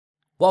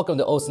Welcome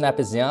to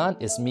ohsnapitzYAN.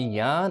 It's me,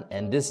 Yan,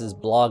 and this is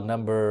blog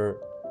number,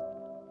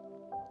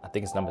 I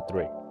think it's number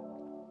 3.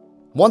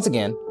 Once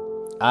again,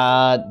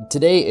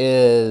 today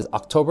is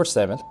October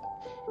 7th,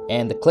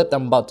 and the clip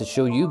I'm about to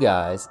show you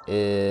guys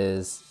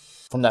is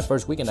from that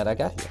first weekend that I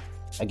got here.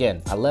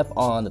 Again, I left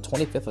on the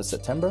 25th of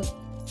September,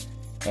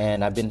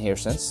 and I've been here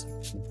since,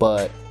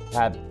 but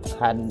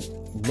hadn't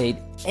made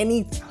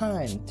any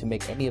time to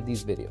make any of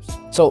these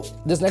videos. So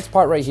this next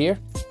part right here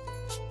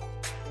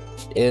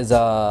is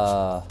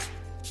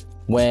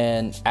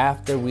when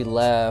after we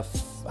left,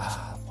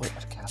 what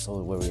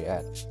castle were we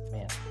at?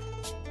 Man,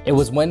 it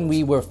was when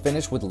we were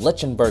finished with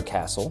Lichtenberg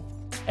Castle,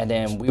 and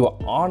then we were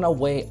on our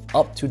way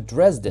up to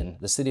Dresden,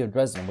 the city of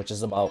Dresden, which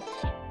is about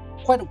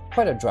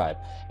quite a drive.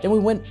 Then we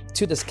went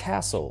to this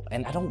castle,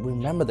 and I don't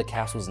remember the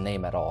castle's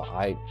name at all.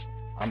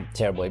 I'm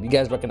terrible. If you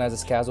guys recognize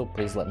this castle,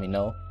 please let me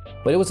know.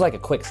 But it was like a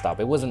quick stop.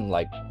 It wasn't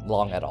like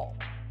long at all.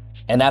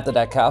 And after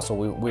that castle,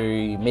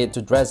 we made it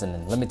to Dresden,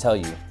 and let me tell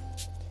you,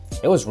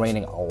 it was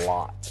raining a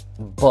lot,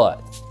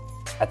 but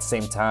at the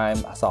same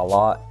time, I saw a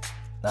lot.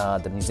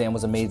 The museum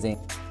was amazing.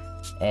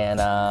 And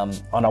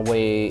on our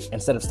way,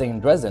 instead of staying in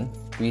Dresden,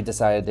 we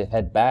decided to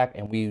head back,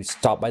 and we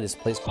stopped by this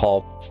place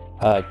called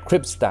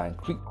Kriebstien.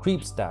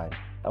 Kriebstien.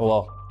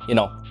 Well, you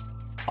know,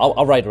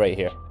 I'll write right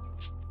here.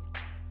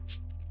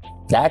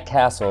 That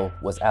castle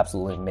was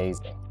absolutely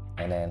amazing.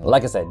 And then,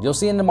 like I said, you'll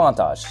see in the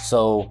montage.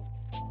 So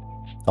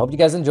I hope you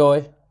guys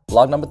enjoy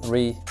vlog number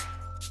 3.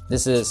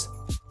 This is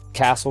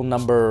castle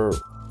number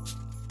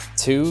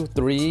 2,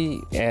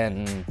 3,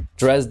 and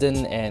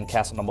Dresden, and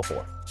castle number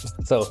 4.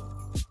 So,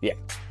 yeah.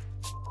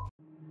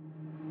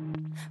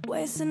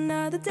 Waste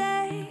another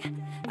day,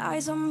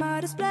 eyes on my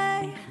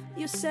display.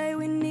 You say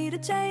we need a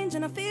change,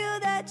 and I feel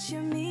that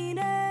you mean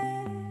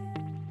it.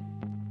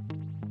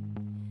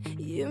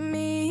 You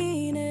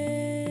mean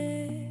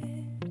it.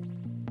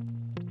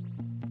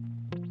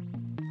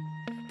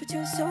 But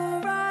you're so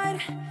right,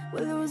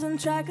 we're losing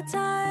track of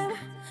time,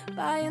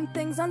 buying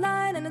things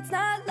online, and it's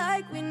not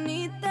like we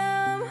need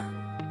them.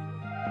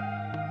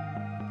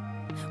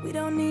 We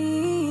don't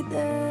need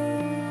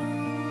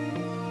them.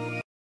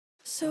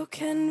 So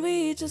can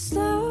we just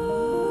slow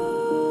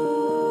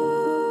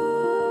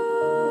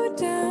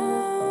down?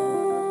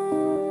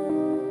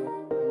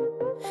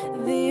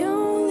 The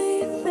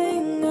only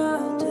thing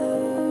I'll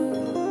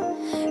do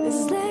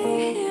is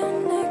lay here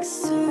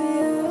next to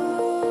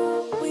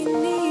you. We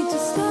need to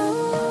slow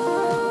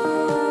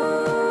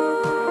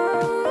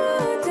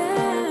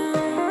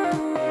down.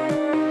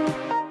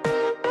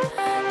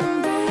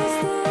 Embrace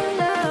the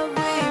love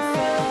we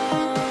found.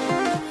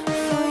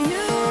 For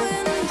you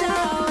and I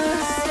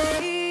are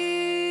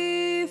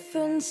safe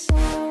and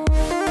sound.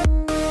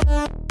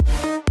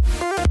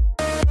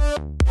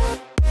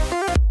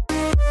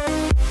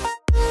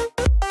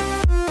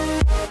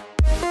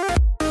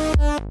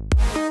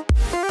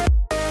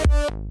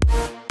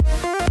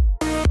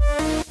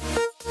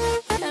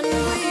 And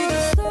we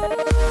just slow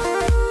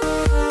down.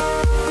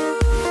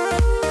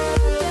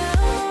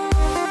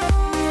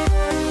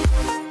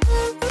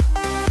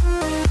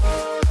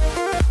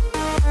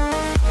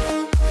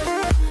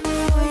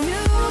 For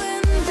you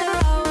and I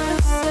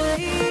are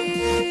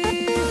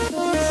safe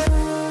and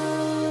sound.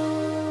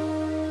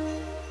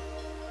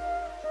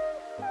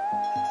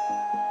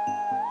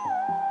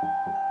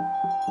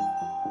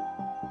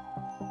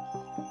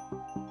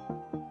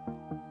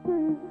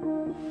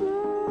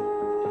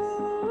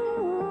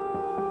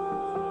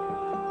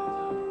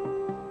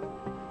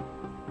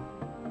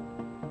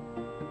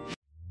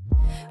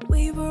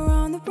 We were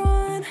on the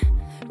run,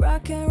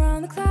 rocking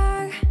around the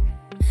clock.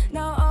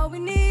 Now all we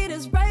need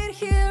is right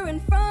here in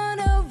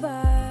front of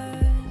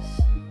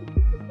us.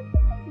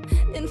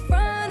 In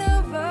front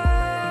of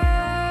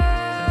us.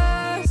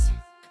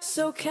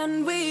 So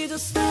can we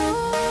just slow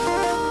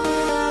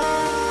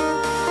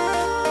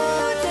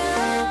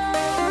down?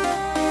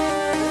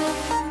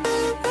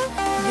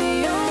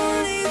 The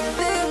only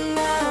thing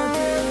I'll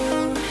do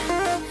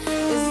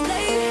is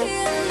lay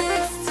here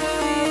next to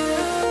you.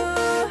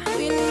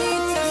 We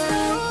need to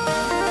slow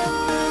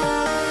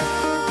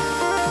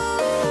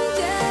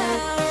down.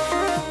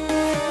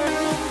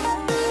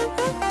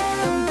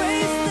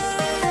 Embrace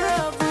the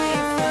love we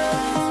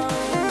found.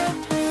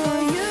 For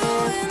you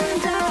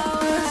and I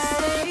are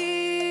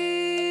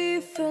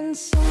safe and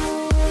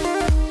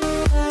sound.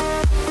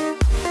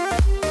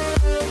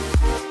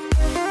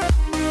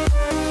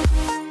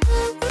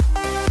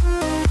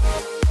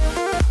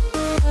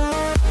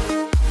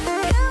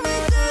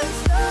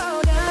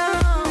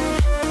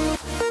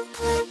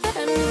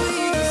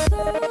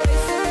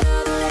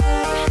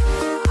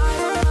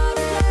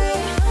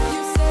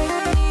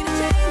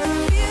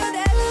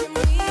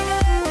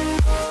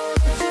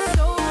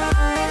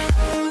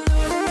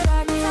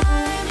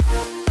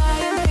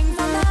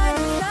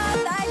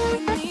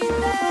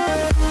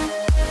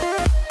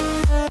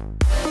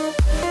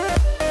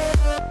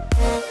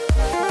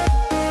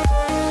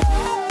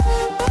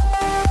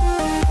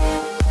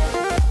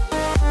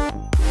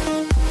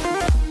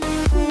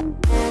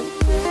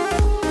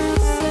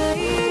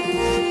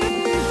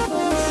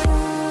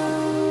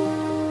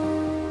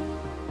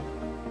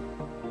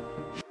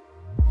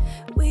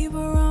 We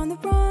were on the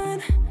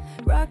run,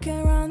 rocking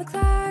around the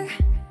clock.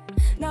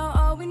 Now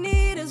all we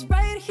need is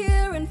right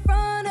here in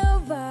front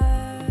of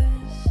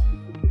us.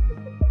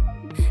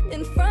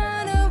 In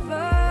front of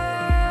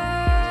us.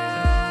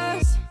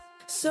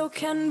 So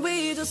can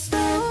we just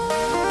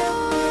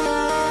slow